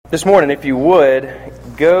This morning, if you would,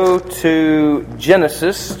 go to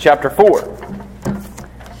Genesis chapter 4.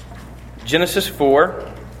 Genesis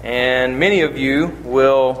 4, and many of you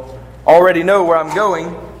will already know where I'm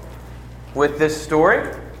going with this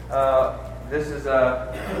story. This is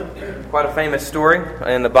quite a famous story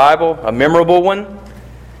in the Bible, a memorable one,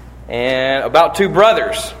 and about two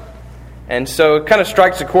brothers. And so it kind of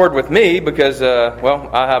strikes a chord with me because,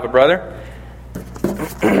 I have a brother.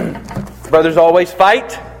 Brothers always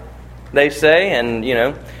fight, they say, and,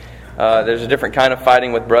 there's a different kind of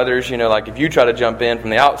fighting with brothers. Like if you try to jump in from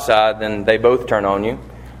the outside, then they both turn on you.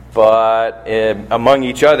 But among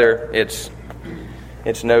each other, it's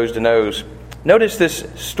nose to nose. Notice this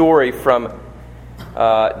story from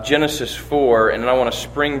Genesis 4, and then I want to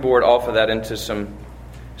springboard off of that into some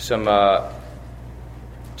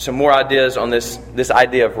more ideas on this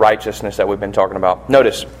idea of righteousness that we've been talking about.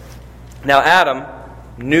 Notice, now Adam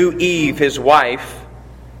knew Eve, his wife,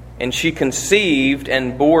 and she conceived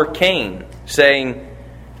and bore Cain, saying,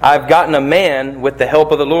 I've gotten a man with the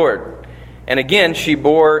help of the Lord. And again she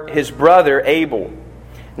bore his brother Abel.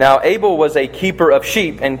 Now Abel was a keeper of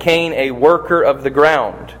sheep, and Cain a worker of the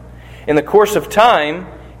ground. In the course of time,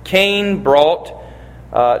 Cain brought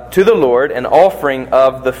to the Lord an offering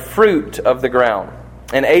of the fruit of the ground.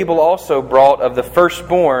 And Abel also brought of the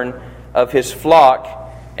firstborn of his flock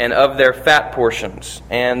and of their fat portions.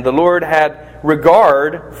 And the Lord had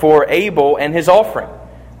regard for Abel and his offering.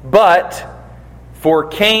 But for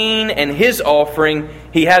Cain and his offering,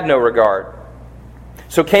 he had no regard.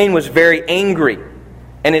 So Cain was very angry,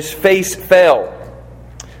 and his face fell.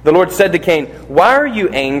 The Lord said to Cain, Why are you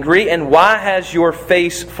angry, and why has your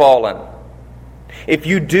face fallen? If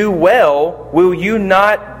you do well, will you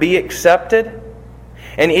not be accepted?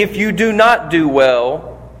 And if you do not do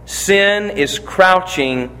well, sin is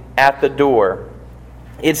crouching at the door.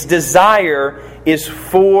 Its desire is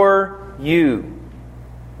for you,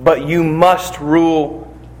 but you must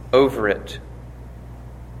rule over it.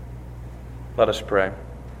 Let us pray.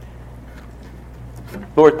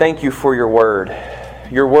 Lord, thank you for your word.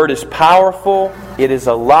 Your word is powerful. It is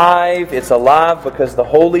alive. It's alive because the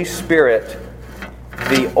Holy Spirit,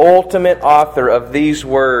 the ultimate author of these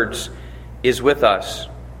words, is with us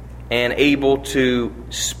and able to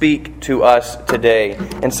speak to us today.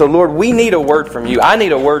 And so, Lord, we need a word from you. I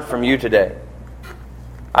need a word from you today.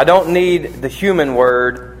 I don't need the human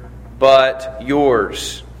word, but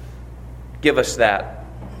yours. Give us that.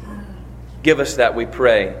 Give us that, we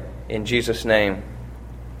pray. In Jesus' name,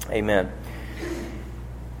 amen.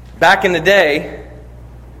 Back in the day,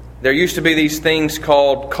 there used to be these things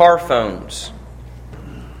called car phones.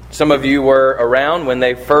 Some of you were around when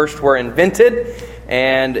they first were invented.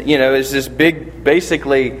 And, it's this big,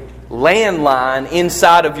 basically, landline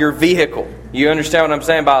inside of your vehicle. You understand what I'm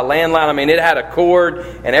saying by a landline? I mean, it had a cord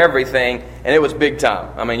and everything, and it was big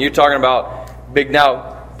time. I mean, you're talking about big.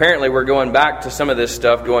 Now, apparently we're going back to some of this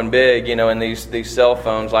stuff going big, in these cell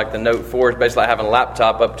phones, like the Note 4 is basically like having a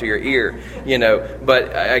laptop up to your ear,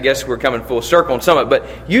 But I guess we're coming full circle on some of it.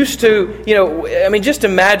 But used to, just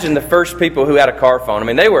imagine the first people who had a car phone. I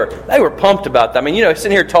mean, they were pumped about that. I mean,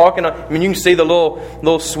 sitting here talking. I mean, you can see the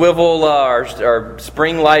little swivel or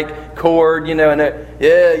spring-like cord, and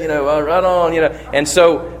right on, And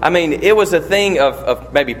so, I mean, it was a thing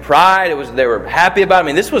of maybe pride. They were happy about it. I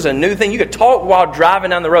mean, this was a new thing. You could talk while driving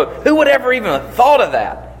down the road. Who would ever even have thought of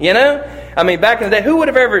that? I mean, back in the day, who would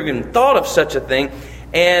have ever even thought of such a thing?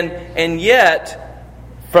 And yet,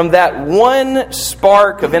 from that one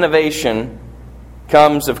spark of innovation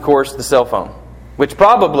comes, of course, the cell phone, which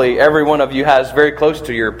probably every one of you has very close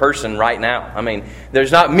to your person right now. I mean,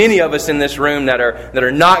 there's not many of us in this room that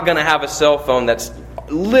are not going to have a cell phone that's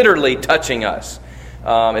literally touching us.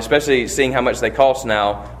 Especially seeing how much they cost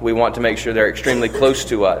now, we want to make sure they're extremely close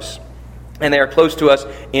to us. And they are close to us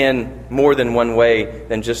in more than one way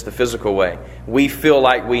than just the physical way. We feel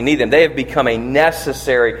like we need them. They have become a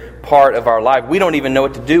necessary part of our life. We don't even know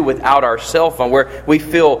what to do without our cell phone. We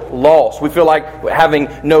feel lost. We feel like having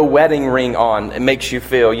no wedding ring on. It makes you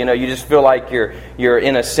feel, you just feel like you're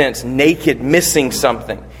in a sense naked, missing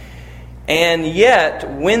something. And yet,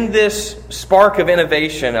 when this spark of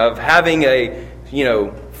innovation of having a,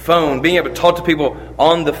 phone, being able to talk to people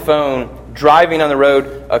on the phone, driving on the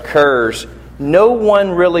road occurs, no one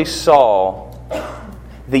really saw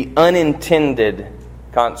the unintended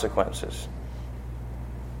consequences.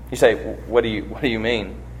 You say, what do you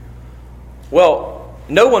mean? Well,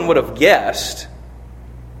 no one would have guessed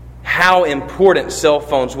how important cell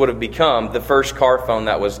phones would have become the first car phone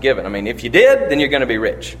that was given. I mean, if you did, then you're going to be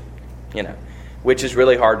rich, which is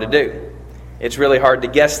really hard to do. It's really hard to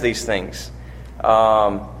guess these things.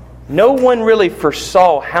 no one really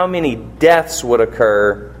foresaw how many deaths would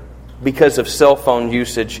occur because of cell phone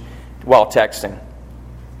usage while texting.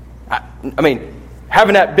 I mean,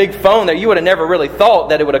 having that big phone there, you would have never really thought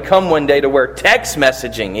that it would have come one day to where text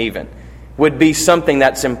messaging even would be something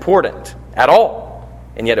that's important at all.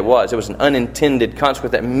 And yet it was. It was an unintended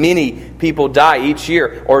consequence that many people die each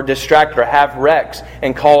year or distract or have wrecks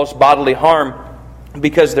and cause bodily harm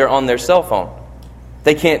because they're on their cell phone.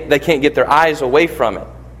 They can't get their eyes away from it.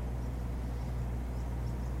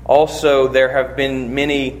 Also, there have been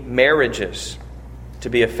many marriages to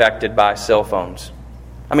be affected by cell phones.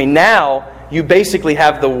 I mean, now you basically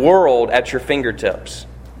have the world at your fingertips.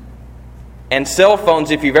 And cell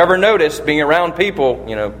phones, if you've ever noticed, being around people,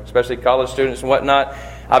 especially college students and whatnot,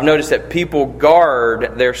 I've noticed that people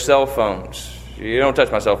guard their cell phones. You don't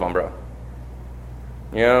touch my cell phone, bro.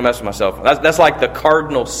 You don't mess with my cell phone. That's like the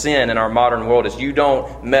cardinal sin in our modern world is you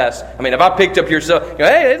don't mess. I mean, if I picked up your cell phone,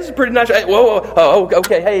 hey, this is pretty nice. Hey, whoa, oh,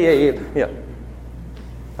 okay, hey, yeah.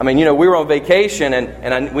 I mean, we were on vacation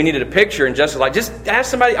and we needed a picture, and Jessica's like, just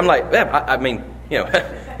ask somebody. I'm like,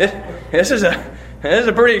 this is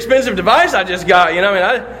a pretty expensive device I just got.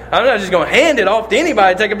 I'm not just going to hand it off to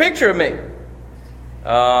anybody to take a picture of me.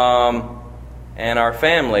 And our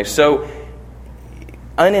family. So,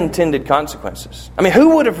 unintended consequences. I mean,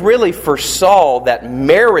 who would have really foresaw that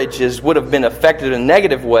marriages would have been affected in a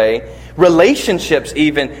negative way, relationships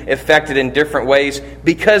even affected in different ways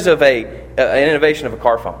because of an innovation of a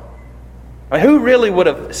car phone? I mean, who really would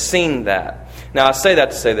have seen that? Now, I say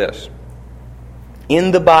that to say this.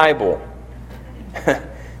 In the Bible,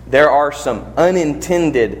 there are some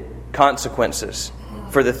unintended consequences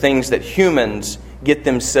for the things that humans get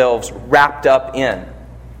themselves wrapped up in.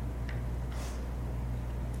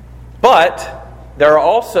 But there are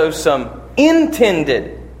also some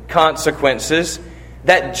intended consequences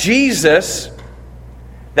that Jesus,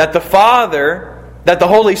 that the Father, that the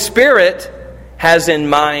Holy Spirit has in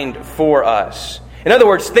mind for us. In other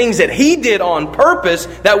words, things that He did on purpose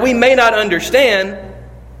that we may not understand,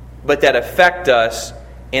 but that affect us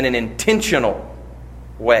in an intentional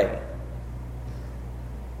way.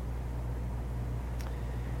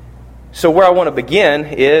 So where I want to begin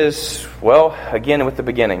is, again with the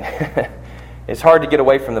beginning. It's hard to get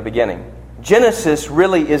away from the beginning. Genesis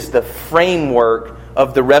really is the framework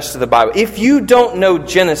of the rest of the Bible. If you don't know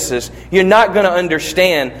Genesis, you're not going to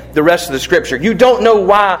understand the rest of the Scripture. You don't know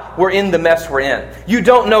why we're in the mess we're in. You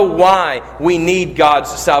don't know why we need God's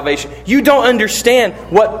salvation. You don't understand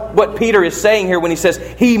what Peter is saying here when he says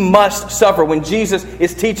He must suffer. When Jesus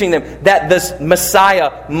is teaching them that this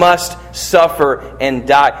Messiah must suffer and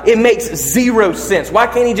die. It makes zero sense. Why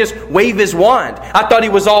can't He just wave His wand? I thought He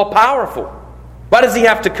was all powerful. Why does He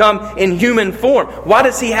have to come in human form? Why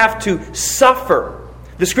does He have to suffer?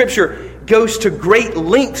 The Scripture goes to great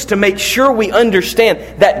lengths to make sure we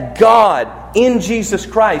understand that God, in Jesus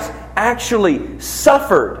Christ, actually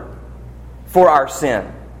suffered for our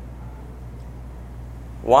sin.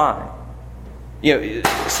 Why?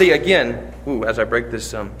 See again, as I break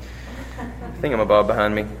this thingamabob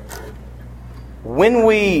behind me. When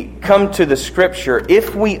we come to the Scripture,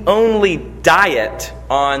 if we only diet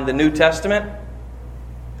on the New Testament,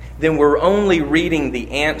 then we're only reading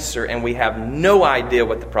the answer and we have no idea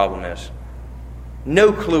what the problem is.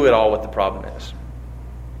 No clue at all what the problem is.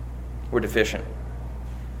 We're deficient.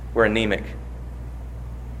 We're anemic.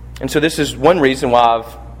 And so this is one reason why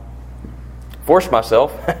I've forced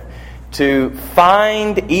myself to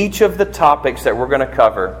find each of the topics that we're going to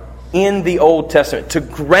cover in the Old Testament, to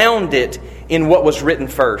ground it in what was written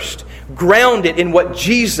first. Ground it in what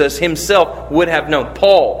Jesus Himself would have known.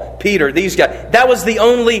 Paul, Peter, these guys. That was the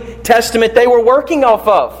only testament they were working off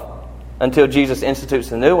of until Jesus institutes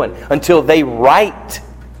the new one. Until they write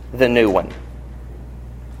the new one.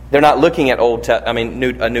 They're not looking at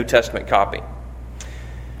a New Testament copy.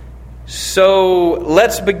 So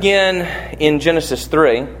let's begin in Genesis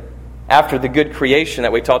 3, after the good creation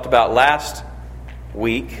that we talked about last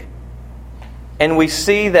week. And we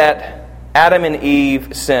see that Adam and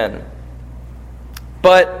Eve sin.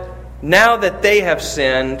 But now that they have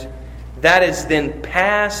sinned, that is then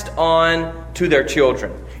passed on to their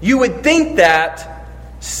children. You would think that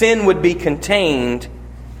sin would be contained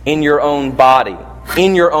in your own body,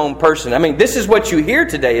 in your own person. I mean, this is what you hear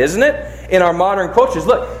today, isn't it? In our modern cultures.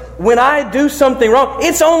 Look, when I do something wrong,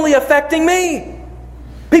 it's only affecting me.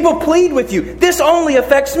 People plead with you. This only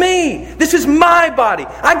affects me. This is my body.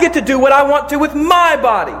 I get to do what I want to with my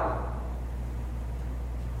body.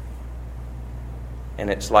 And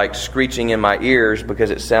it's like screeching in my ears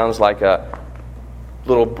because it sounds like a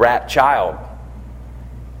little brat child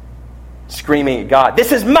screaming at God,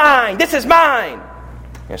 "This is mine! This is mine!"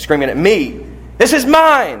 screaming at me, "This is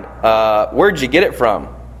mine!" Where'd you get it from?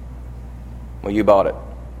 Well, you bought it.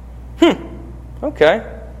 Okay.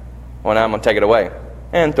 Well, now I'm going to take it away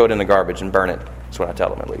and throw it in the garbage and burn it. That's what I tell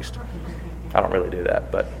them, at least. I don't really do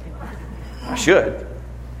that, but I should.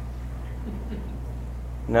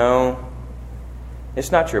 No,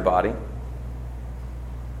 it's not your body.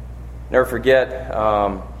 Never forget,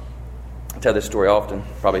 I tell this story often,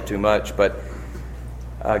 probably too much, but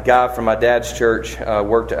a guy from my dad's church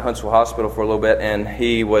worked at Huntsville Hospital for a little bit, and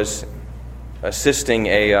he was assisting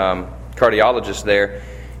a cardiologist there,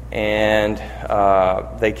 and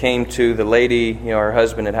they came to the lady, her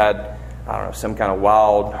husband had I don't know, some kind of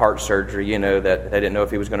wild heart surgery, that they didn't know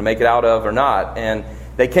if he was going to make it out of or not. And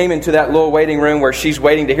they came into that little waiting room where she's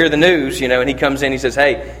waiting to hear the news, and he comes in, he says,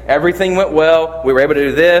 "Hey, everything went well. We were able to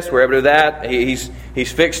do this, we were able to do that.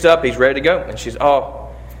 He's fixed up, he's ready to go." And she's, "Oh,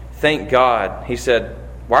 thank God." He said,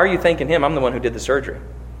 "Why are you thanking him? I'm the one who did the surgery."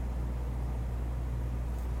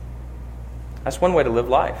 That's one way to live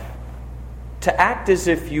life. To act as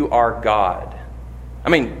if you are God. I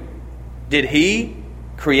mean, did he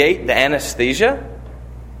create the anesthesia?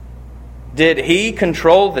 Did he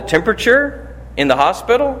control the temperature in the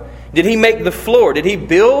hospital? Did he make the floor? Did he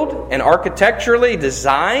build and architecturally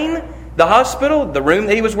design the hospital, the room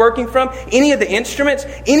that he was working from? Any of the instruments,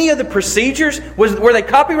 any of the procedures, were they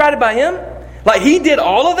copyrighted by him? Like he did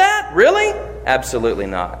all of that? Really? Absolutely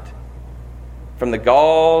not. From the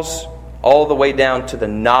gauze all the way down to the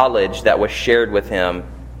knowledge that was shared with him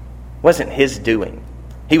wasn't his doing.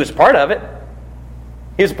 He was part of it.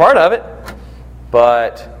 He was part of it.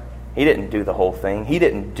 But he didn't do the whole thing. He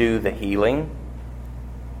didn't do the healing.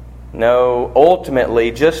 No,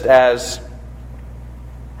 ultimately, just as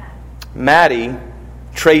Maddie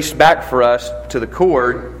traced back for us to the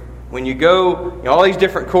chord, when you go, all these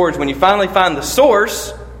different chords, when you finally find the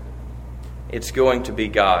source, it's going to be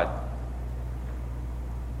God.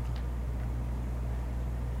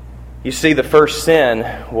 You see, the first sin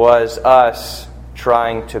was us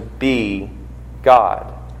trying to be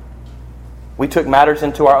God. We took matters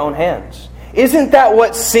into our own hands. Isn't that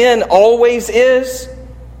what sin always is?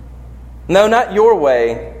 No, not your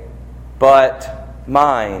way, but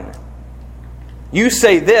mine. You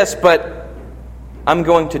say this, but I'm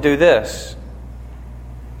going to do this.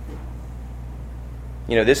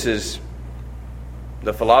 This is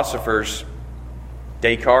the philosopher's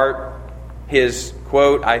Descartes. His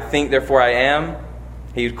quote, "I think, therefore I am."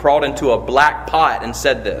 He crawled into a black pot and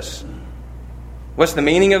said this. What's the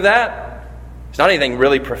meaning of that? It's not anything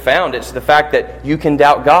really profound. It's the fact that you can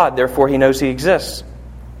doubt God, therefore He knows He exists.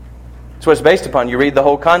 That's what it's based upon. You read the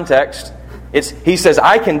whole context. He says,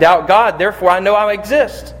 "I can doubt God, therefore I know I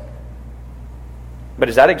exist." But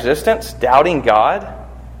is that existence? Doubting God?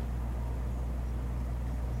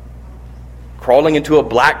 Crawling into a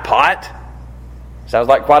black pot? Sounds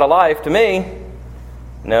like quite a life to me.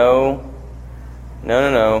 No.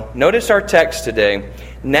 Notice our text today.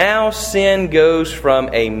 Now sin goes from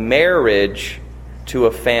a marriage to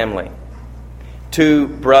a family, to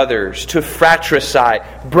brothers, to fratricide,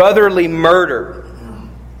 brotherly murder.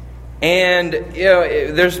 And,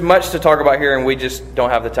 there's much to talk about here, and we just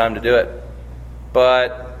don't have the time to do it.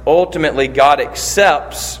 But ultimately, God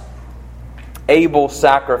accepts Abel's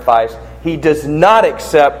sacrifice. He does not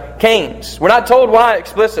accept Cain's. We're not told why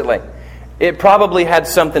explicitly. It probably had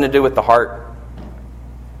something to do with the heart.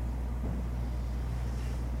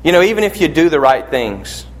 Even if you do the right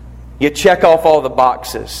things, you check off all the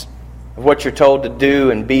boxes of what you're told to do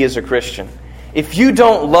and be as a Christian. If you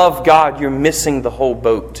don't love God, you're missing the whole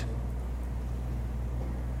boat.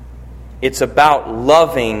 It's about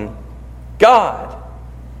loving God.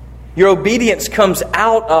 Your obedience comes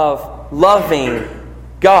out of loving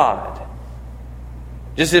God.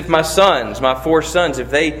 Just if my 4 sons, if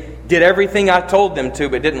they did everything I told them to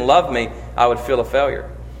but didn't love me, I would feel a failure.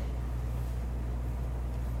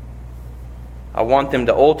 I want them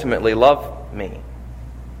to ultimately love me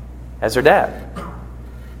as their dad.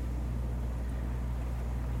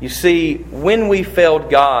 You see, when we failed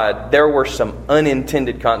God, there were some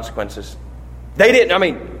unintended consequences.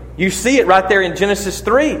 You see it right there in Genesis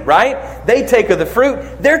 3, right? They take of the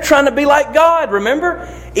fruit. They're trying to be like God, remember?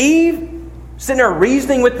 Eve, sitting there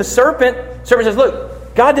reasoning with the serpent. The serpent says,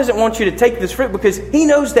 "Look, God doesn't want you to take this fruit because He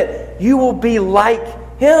knows that you will be like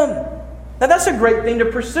Him." Now that's a great thing to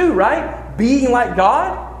pursue, right? Being like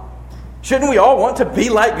God. Shouldn't we all want to be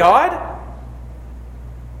like God?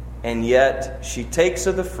 And yet she takes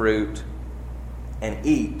of the fruit and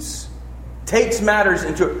eats. Takes matters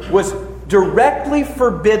into it. Was directly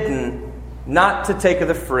forbidden not to take of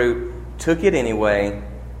the fruit. Took it anyway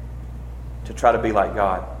to try to be like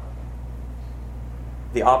God.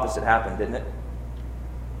 The opposite happened, didn't it?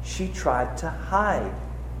 She tried to hide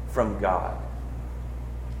from God.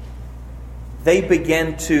 They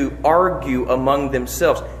began to argue among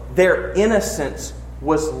themselves. Their innocence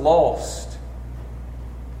was lost.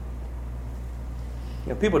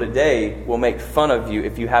 People today will make fun of you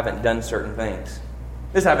if you haven't done certain things.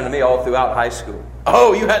 This happened to me all throughout high school.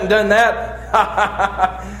 Oh, you hadn't done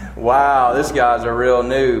that? Wow, this guy's a real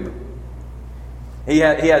noob. He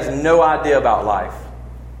has no idea about life.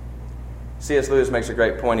 C.S. Lewis makes a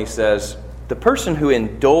great point. He says, the person who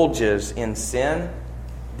indulges in sin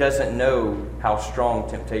doesn't know how strong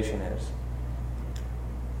temptation is.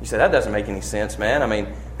 You say, that doesn't make any sense, man. I mean,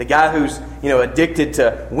 the guy who's, addicted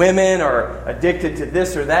to women or addicted to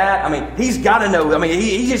this or that, I mean, he's got to know. I mean,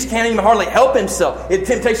 he just can't even hardly help himself.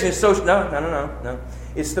 Temptation is so... No.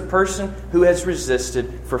 It's the person who has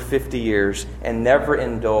resisted for 50 years and never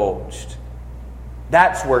indulged.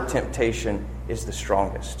 That's where temptation is the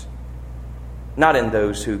strongest. Not in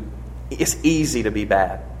those who... It's easy to be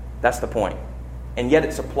bad. That's the point. And yet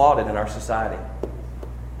it's applauded in our society.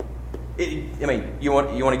 You want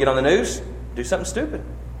to get on the news? Do something stupid.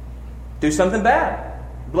 Do something bad.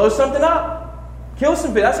 Blow something up. Kill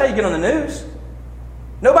some people. That's how you get on the news.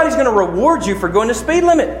 Nobody's going to reward you for going the speed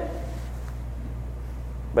limit.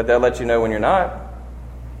 But they'll let you know when you're not.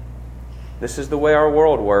 This is the way our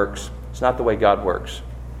world works. It's not the way God works.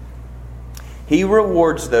 He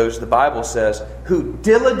rewards those, the Bible says, who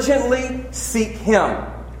diligently seek Him.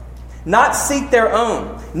 Not seek their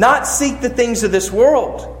own. Not seek the things of this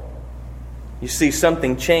world. You see,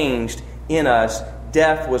 something changed in us.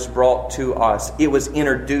 Death was brought to us. It was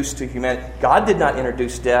introduced to humanity. God did not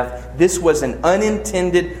introduce death. This was an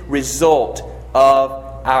unintended result of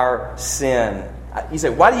our sin. You say,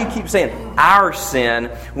 why do you keep saying our sin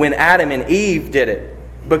when Adam and Eve did it?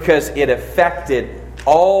 Because it affected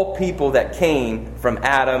all people that came from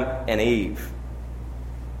Adam and Eve.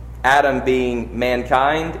 Adam being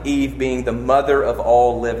mankind, Eve being the mother of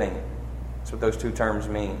all living. That's what those two terms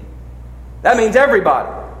mean. That means everybody.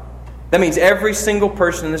 That means every single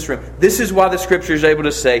person in this room. This is why the Scripture is able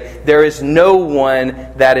to say, there is no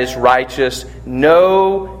one that is righteous.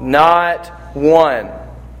 No, not one.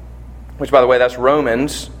 Which, by the way, that's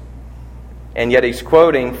Romans. And yet he's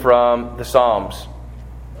quoting from the Psalms.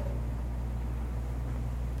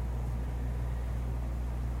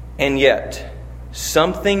 And yet,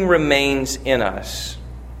 something remains in us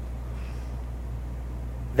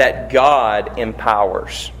that God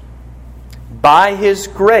empowers. By His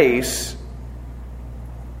grace,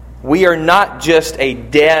 we are not just a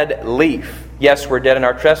dead leaf. Yes, we're dead in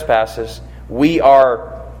our trespasses. We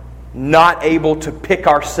are not able to pick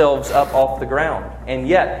ourselves up off the ground. And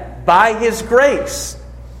yet, by His grace,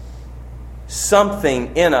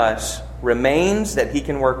 something in us remains that He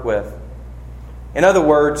can work with. In other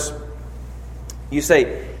words, you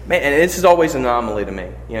say, man, and this is always an anomaly to me.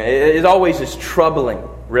 It always is troubling,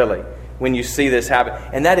 really, when you see this happen.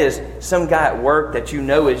 And that is some guy at work that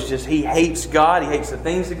is just, he hates God. He hates the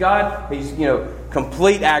things of God. He's,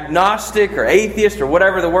 complete agnostic or atheist or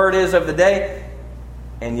whatever the word is of the day.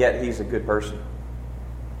 And yet he's a good person.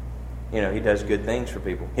 He does good things for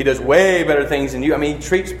people. He does way better things than you. I mean, he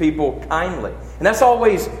treats people kindly. And that's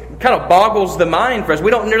always kind of boggles the mind for us.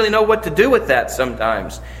 We don't really know what to do with that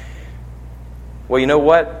sometimes. Well, you know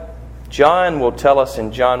what? John will tell us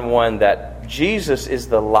in John 1 that Jesus is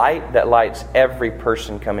the light that lights every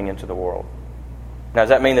person coming into the world. Now, does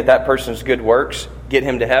that mean that person's good works get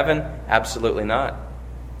him to heaven? Absolutely not.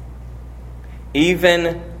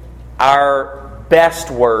 Even our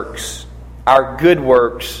best works, our good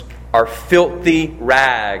works, are filthy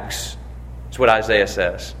rags. That's what Isaiah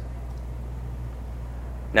says.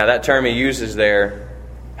 Now, that term he uses there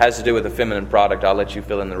has to do with a feminine product. I'll let you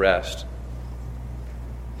fill in the rest.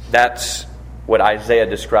 That's what Isaiah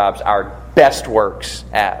describes our best works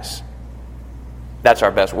as. That's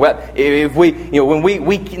our best. If we, when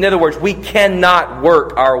we, in other words, we cannot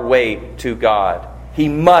work our way to God. He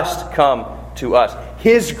must come to us.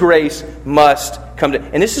 His grace must come to.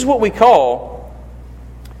 And this is what we call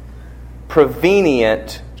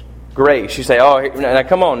prevenient grace. You say, "Oh, now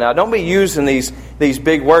come on, now don't be using these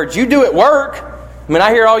big words. You do at work." I mean,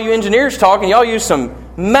 I hear all you engineers talking. Y'all use some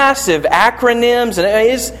massive acronyms, and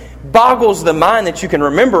it boggles the mind that you can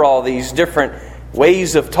remember all these different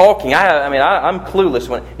ways of talking. I'm clueless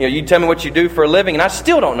when you tell me what you do for a living, and I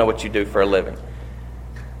still don't know what you do for a living.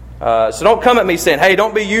 So don't come at me saying, "Hey,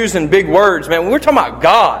 don't be using big words, man." We're talking about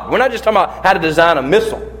God. We're not just talking about how to design a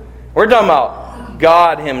missile. We're talking about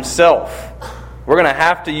God Himself. We're going to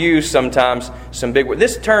have to use sometimes some big words.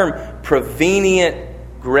 This term, prevenient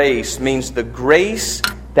grace, means the grace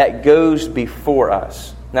that goes before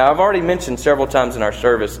us. Now, I've already mentioned several times in our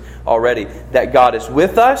service already that God is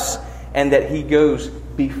with us and that He goes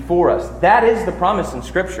before us. That is the promise in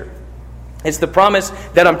Scripture. It's the promise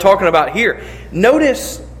that I'm talking about here.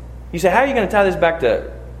 Notice, you say, how are you going to tie this back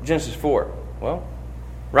to Genesis 4? Well,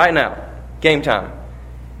 right now, game time.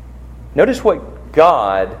 Notice what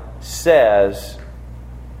God says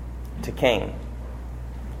to Cain.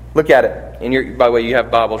 Look at it. By the way, you have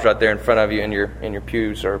Bibles right there in front of you in your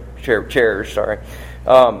pews or chairs. Sorry.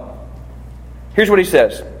 Here's what He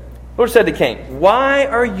says. The Lord said to Cain, "Why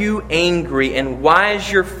are you angry and why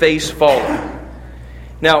is your face fallen?"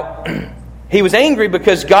 Now, he was angry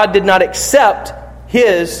because God did not accept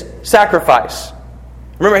his sacrifice.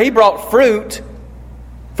 Remember, he brought fruit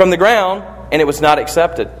from the ground and it was not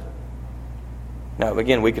accepted. Now,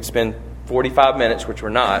 again, we could spend 45 minutes, which we're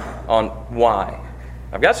not, on why.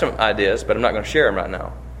 I've got some ideas, but I'm not going to share them right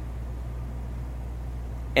now.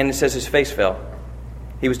 And it says his face fell.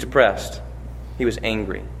 He was depressed. He was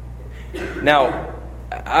angry. Now,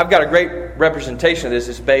 I've got a great representation of this.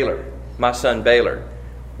 It's Baylor, my son Baylor.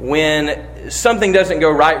 When something doesn't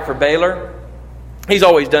go right for Baylor, he's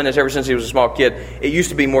always done this ever since he was a small kid. It used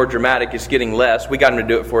to be more dramatic. It's getting less. We got him to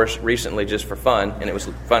do it for us recently just for fun, and it was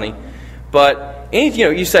funny. But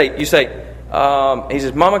you say, he says,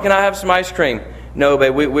 "Mama, can I have some ice cream?" "No,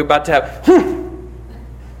 babe, we're about to have."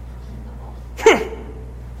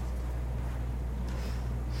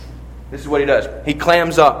 This is what he does. He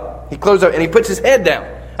clams up. He closes up and he puts his head down.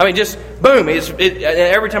 I mean, just boom.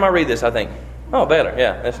 Every time I read this, I think, "Oh, Baylor,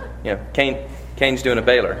 yeah, that's Cain's doing a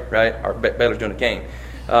Baylor, right? Or Baylor's doing a Cain."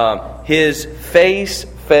 His face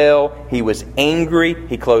fell. He was angry.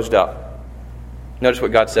 He closed up. Notice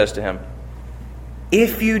what God says to him.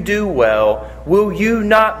 "If you do well, will you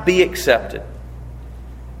not be accepted?"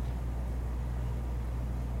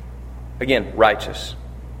 Again, righteous.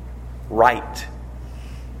 Right.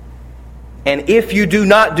 "And if you do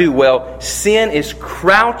not do well, sin is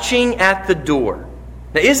crouching at the door."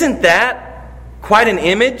 Now, isn't that quite an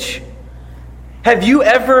image? Have you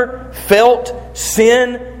ever felt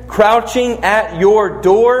sin crouching at your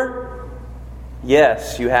door?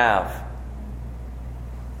 Yes, you have.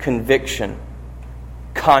 Conviction,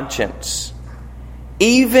 conscience.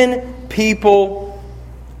 Even people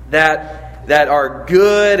that are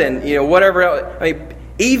good and whatever else,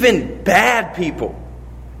 even bad people.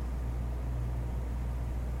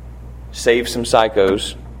 Save some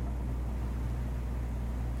psychos,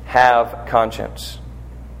 have conscience.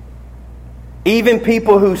 Even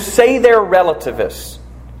people who say they're relativists.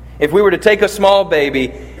 If we were to take a small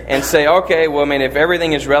baby and say, "Okay, well, if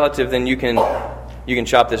everything is relative, then you can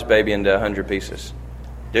chop this baby into 100 pieces."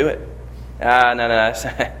 Do it.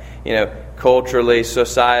 No. Culturally,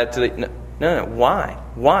 societally. No. Why?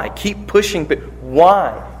 Why? Keep pushing.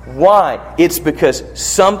 Why? It's because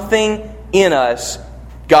something in us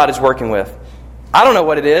God is working with. I don't know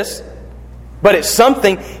what it is, but it's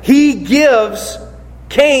something. He gives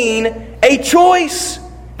Cain a choice.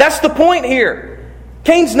 That's the point here.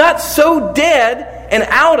 Cain's not so dead and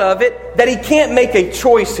out of it that he can't make a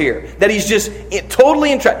choice here. That he's just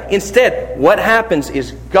totally entrapped. Instead, what happens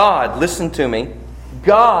is God, listen to me,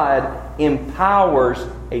 God empowers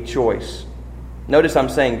a choice. Notice I'm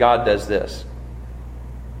saying God does this.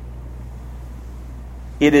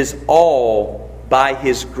 It is all by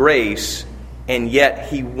His grace, and yet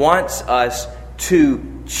He wants us to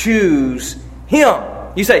choose Him.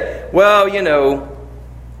 You say, "Well,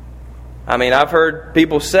 I've heard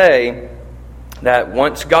people say that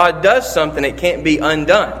once God does something, it can't be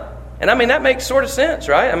undone." And that makes sort of sense,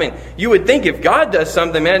 right? You would think if God does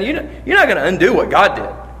something, man, you're not going to undo what God did.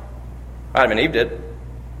 Adam and Eve did.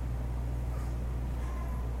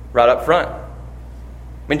 Right up front.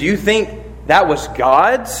 Do you think that was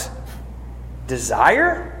God's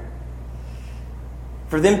desire?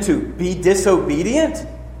 For them to be disobedient?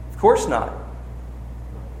 Of course not.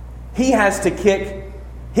 He has to kick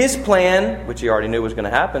His plan, which He already knew was going to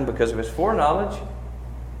happen because of His foreknowledge.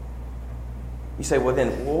 You say, well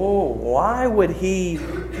then, why would He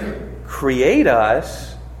create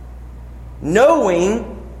us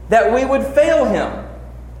knowing that we would fail Him?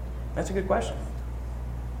 That's a good question.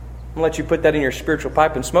 I'm going to let you put that in your spiritual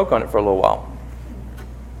pipe and smoke on it for a little while.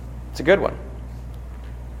 It's a good one.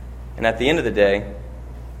 And at the end of the day,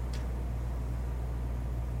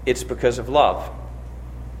 it's because of love.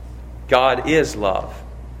 God is love.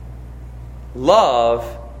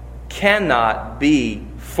 Love cannot be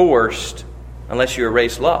forced unless you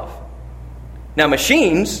erase love. Now,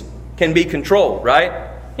 machines can be controlled, right?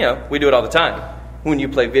 We do it all the time. When you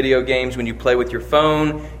play video games, when you play with your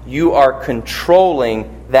phone, you are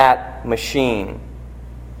controlling that machine.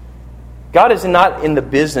 God is not in the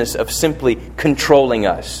business of simply controlling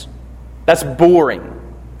us. That's boring.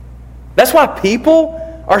 That's why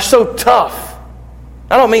people are so tough.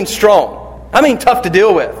 I don't mean strong. I mean tough to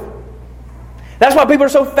deal with. That's why people are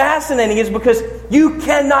so fascinating, is because you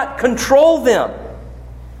cannot control them.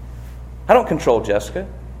 I don't control Jessica.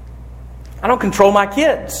 I don't control my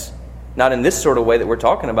kids. Not in this sort of way that we're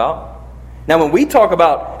talking about. Now, when we talk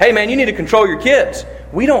about, hey man, you need to control your kids,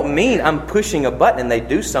 we don't mean I'm pushing a button and they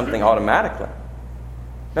do something automatically.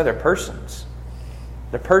 No, they're persons.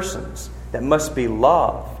 They're persons that must be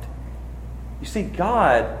loved. You see,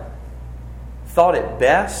 God thought it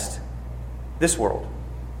best, this world.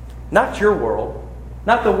 Not your world.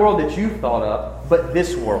 Not the world that you thought of, but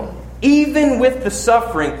this world. Even with the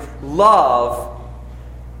suffering, love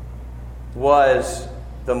was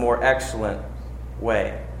the more excellent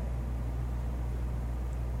way.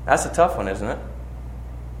 That's a tough one, isn't it?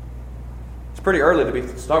 It's pretty early to be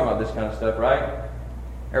talking about this kind of stuff, right?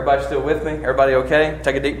 Everybody still with me? Everybody okay?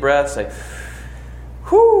 Take a deep breath. Say,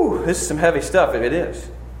 whew, this is some heavy stuff. It is.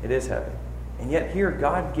 It is heavy. And yet here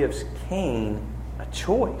God gives Cain a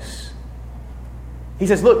choice. He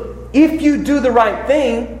says, look, if you do the right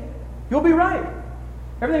thing, you'll be right.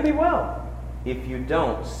 Everything will be well. If you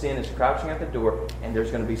don't, sin is crouching at the door, and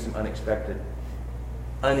there's going to be some unexpected,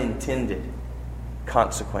 unintended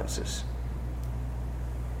consequences.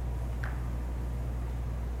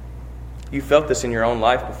 You felt this in your own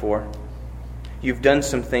life before. You've done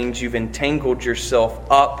some things. You've entangled yourself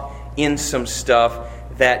up in some stuff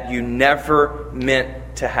that you never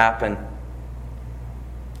meant to happen.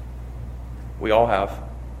 We all have.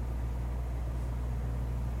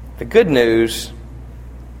 The good news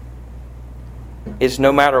is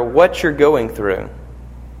no matter what you're going through,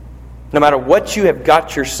 no matter what you have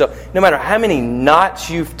got yourself, no matter how many knots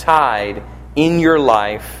you've tied in your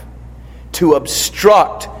life to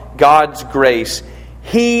obstruct God's grace,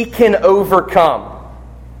 He can overcome.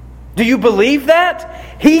 Do you believe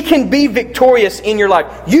that? He can be victorious in your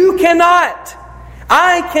life. You cannot.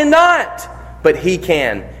 I cannot. But He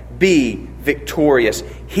can be victorious.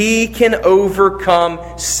 He can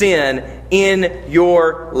overcome sin in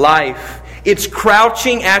your life. It's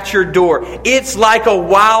crouching at your door. It's like a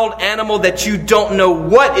wild animal that you don't know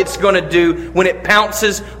what it's going to do when it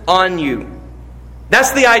pounces on you.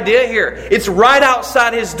 That's the idea here. It's right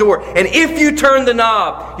outside His door. And if you turn the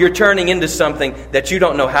knob, you're turning into something that you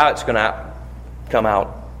don't know how it's going to come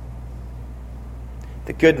out.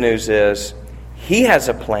 The good news is He has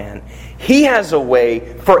a plan. He has a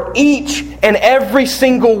way for each and every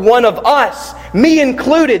single one of us, me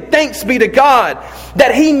included, thanks be to God,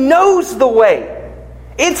 that He knows the way.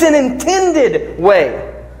 It's an intended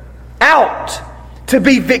way out to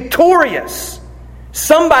be victorious.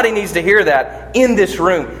 Somebody needs to hear that in this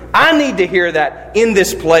room. I need to hear that in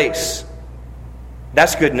this place.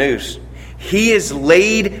 That's good news. He has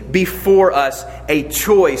laid before us a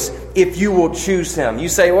choice if you will choose Him. You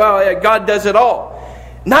say, well, God does it all.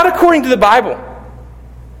 Not according to the Bible.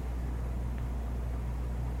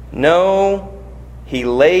 No, He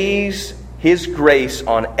lays His grace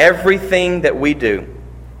on everything that we do.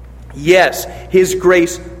 Yes, His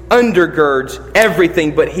grace undergirds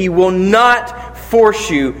everything, but He will not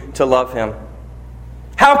force you to love Him.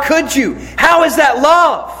 How could you? How is that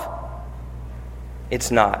love?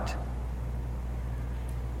 It's not.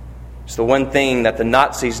 It's the one thing that the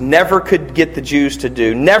Nazis never could get the Jews to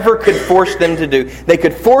do, never could force them to do. They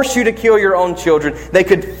could force you to kill your own children. They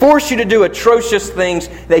could force you to do atrocious things.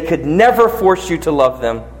 They could never force you to love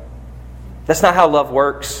them. That's not how love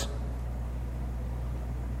works.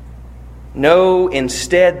 No,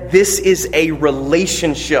 instead, this is a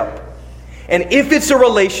relationship. And if it's a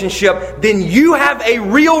relationship, then you have a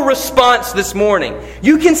real response this morning.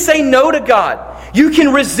 You can say no to God. You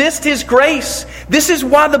can resist His grace. This is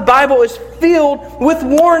why the Bible is filled with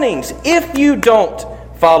warnings. If you don't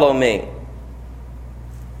follow me,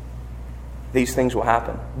 these things will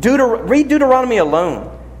happen. Read Deuteronomy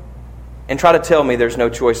alone and try to tell me there's no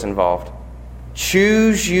choice involved.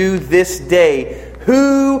 Choose you this day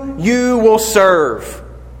who you will serve.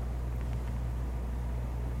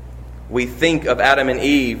 We think of Adam and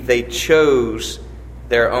Eve. They chose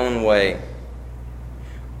their own way.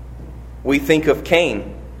 We think of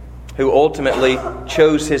Cain, who ultimately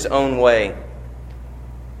chose his own way.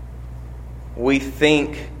 We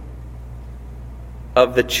think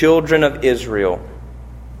of the children of Israel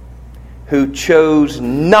who chose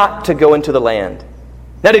not to go into the land.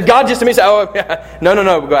 Now, did God just say, oh,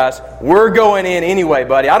 no, guys, we're going in anyway,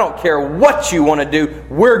 buddy. I don't care what you want to do.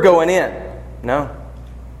 We're going in. No.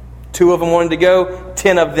 2 of them wanted to go.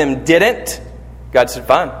 10 of them didn't. God said,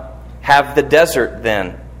 fine. Have the desert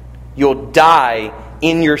then. You'll die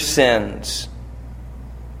in your sins.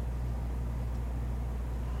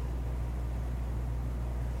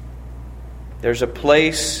 There's a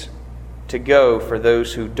place to go for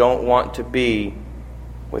those who don't want to be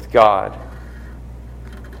with God.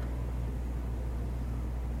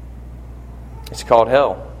 It's called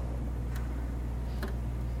hell.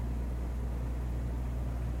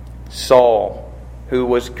 Saul, who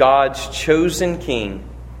was God's chosen king,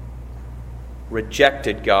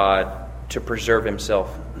 rejected God to preserve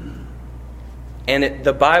himself. And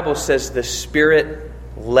the Bible says the Spirit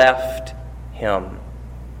left him.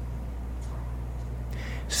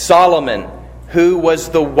 Solomon, who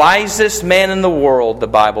was the wisest man in the world, the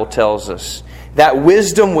Bible tells us, that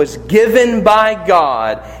wisdom was given by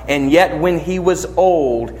God, and yet when he was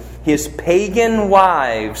old, his pagan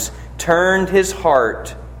wives turned his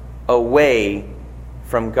heart away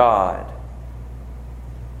from God.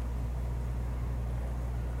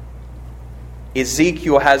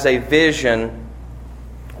 Ezekiel has a vision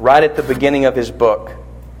right at the beginning of his book,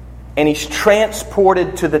 and he's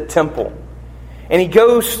transported to the temple. And he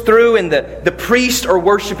goes through, and the priests are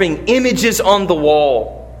worshiping images on the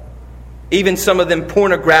wall. Even some of them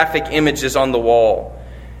pornographic images on the wall.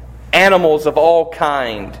 Animals of all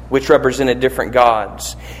kind, which represented different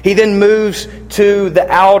gods. He then moves to the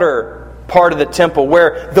outer part of the temple,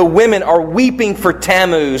 where the women are weeping for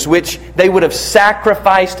Tammuz, which they would have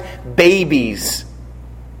sacrificed babies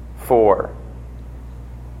for.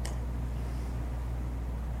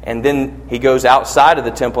 And then he goes outside of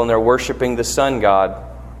the temple and they're worshiping the sun god.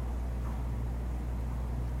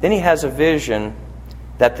 Then he has a vision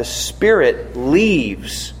that the Spirit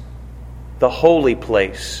leaves the holy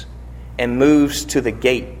place and moves to the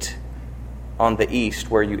gate on the east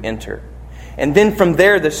where you enter. And then from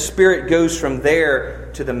there, the Spirit goes from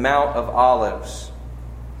there to the Mount of Olives.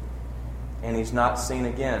 And he's not seen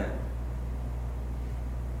again.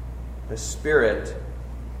 The Spirit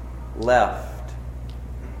left.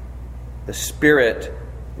 The Spirit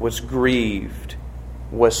was grieved,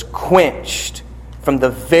 was quenched from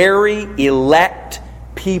the very elect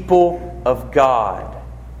people of God.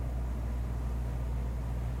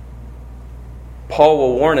 Paul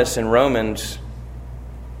will warn us in Romans.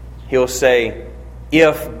 He'll say,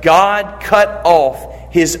 if God cut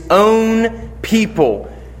off His own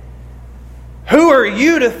people, who are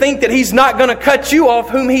you to think that He's not going to cut you off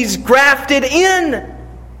whom He's grafted in,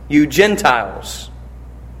 you Gentiles?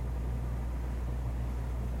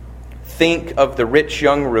 Think of the rich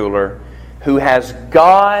young ruler who has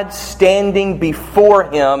God standing before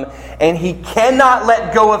him, and he cannot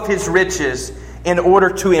let go of his riches in order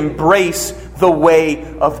to embrace the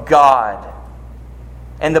way of God.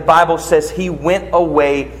 And the Bible says he went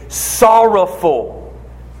away sorrowful.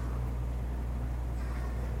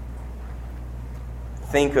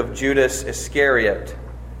 Think of Judas Iscariot,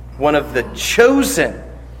 one of the chosen,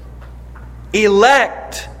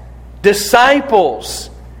 elect disciples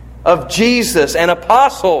of Jesus, an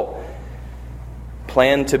apostle,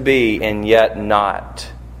 planned to be and yet not,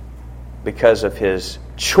 because of his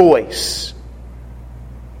choice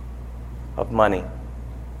of money.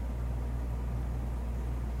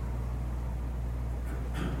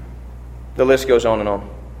 The list goes on and on.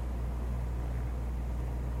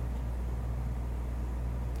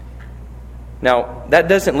 Now, that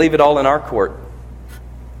doesn't leave it all in our court.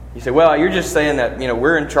 You say, well, you're just saying that,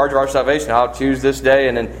 we're in charge of our salvation. I'll choose this day,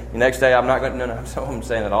 and then the next day I'm not going to. No, that's not what I'm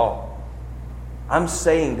saying at all. I'm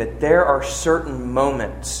saying that there are certain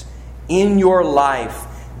moments in your life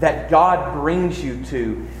that God brings you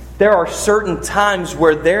to. There are certain times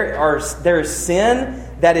where there is sin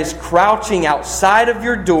that is crouching outside of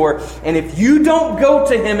your door, and if you don't go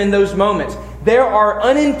to Him in those moments, there are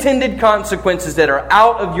unintended consequences that are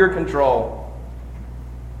out of your control.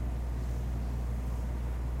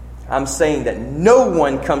 I'm saying that no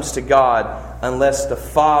one comes to God unless the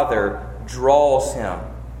Father draws him.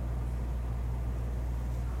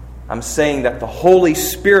 I'm saying that the Holy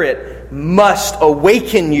Spirit must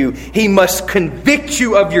awaken you. He must convict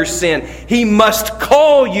you of your sin. He must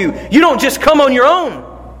call you. You don't just come on your own.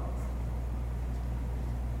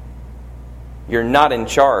 You're not in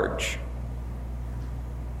charge.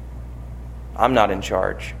 I'm not in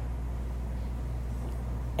charge.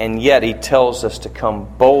 And yet He tells us to come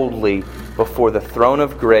boldly before the throne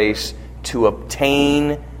of grace to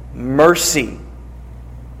obtain mercy.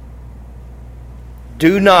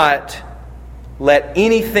 Do not let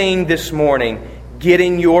anything this morning get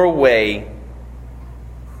in your way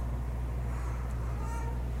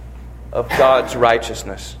of God's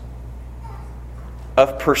righteousness,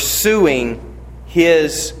 of pursuing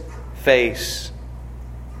His face.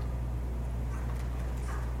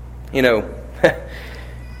 You know,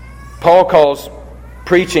 Paul calls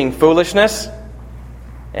preaching foolishness,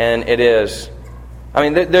 and it is. I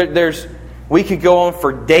mean, we could go on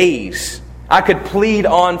for days. I could plead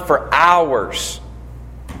on for hours.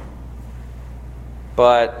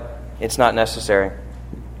 But it's not necessary.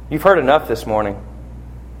 You've heard enough this morning.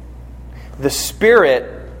 The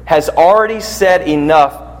Spirit has already said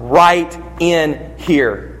enough right in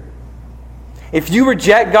here. If you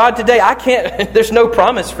reject God today, there's no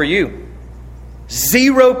promise for you.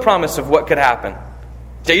 Zero promise of what could happen.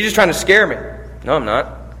 So you're just trying to scare me. No, I'm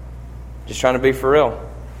not. Just trying to be for real.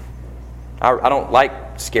 I don't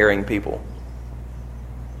like scaring people.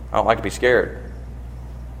 I don't like to be scared.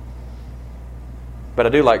 But I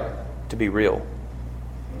do like to be real.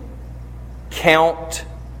 Count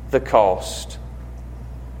the cost.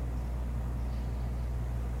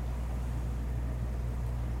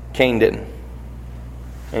 Cain didn't.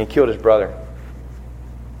 And he killed his brother.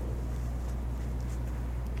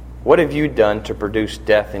 What have you done to produce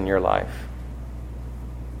death in your life?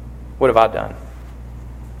 What have I done?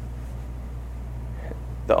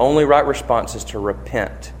 The only right response is to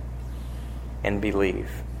repent and believe.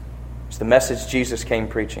 It's the message Jesus came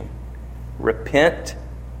preaching. Repent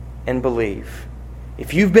and believe.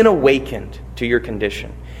 If you've been awakened to your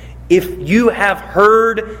condition, if you have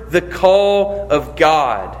heard the call of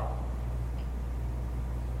God,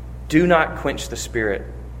 do not quench the Spirit.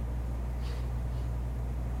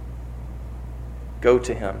 Go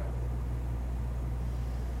to Him.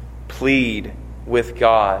 Plead with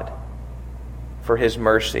God for His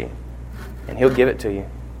mercy, and He'll give it to you.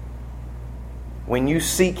 When you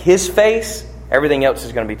seek His face, everything else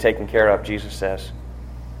is going to be taken care of, Jesus says.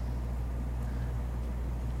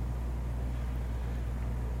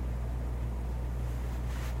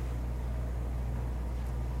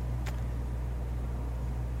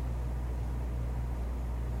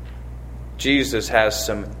 Jesus has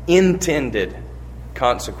some intended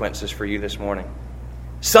consequences for you this morning.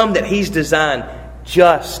 Some that He's designed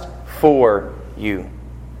just for you.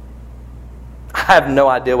 I have no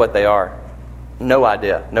idea what they are. No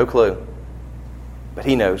idea. No clue. But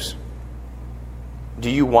He knows. Do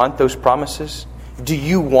you want those promises? Do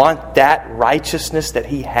you want that righteousness that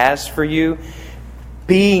He has for you?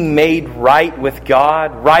 Being made right with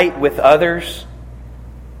God, right with others?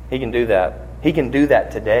 He can do that. He can do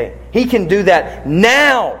that today. He can do that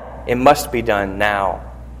now. It must be done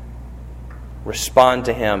now. Respond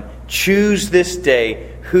to Him. Choose this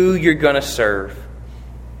day who you're going to serve.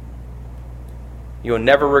 You'll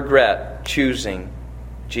never regret choosing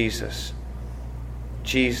Jesus.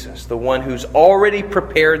 Jesus, the one who's already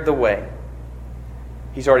prepared the way.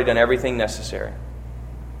 He's already done everything necessary.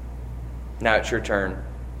 Now it's your turn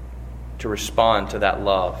to respond to that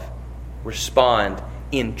love. Respond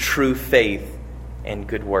in true faith and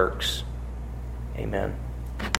good works. Amen.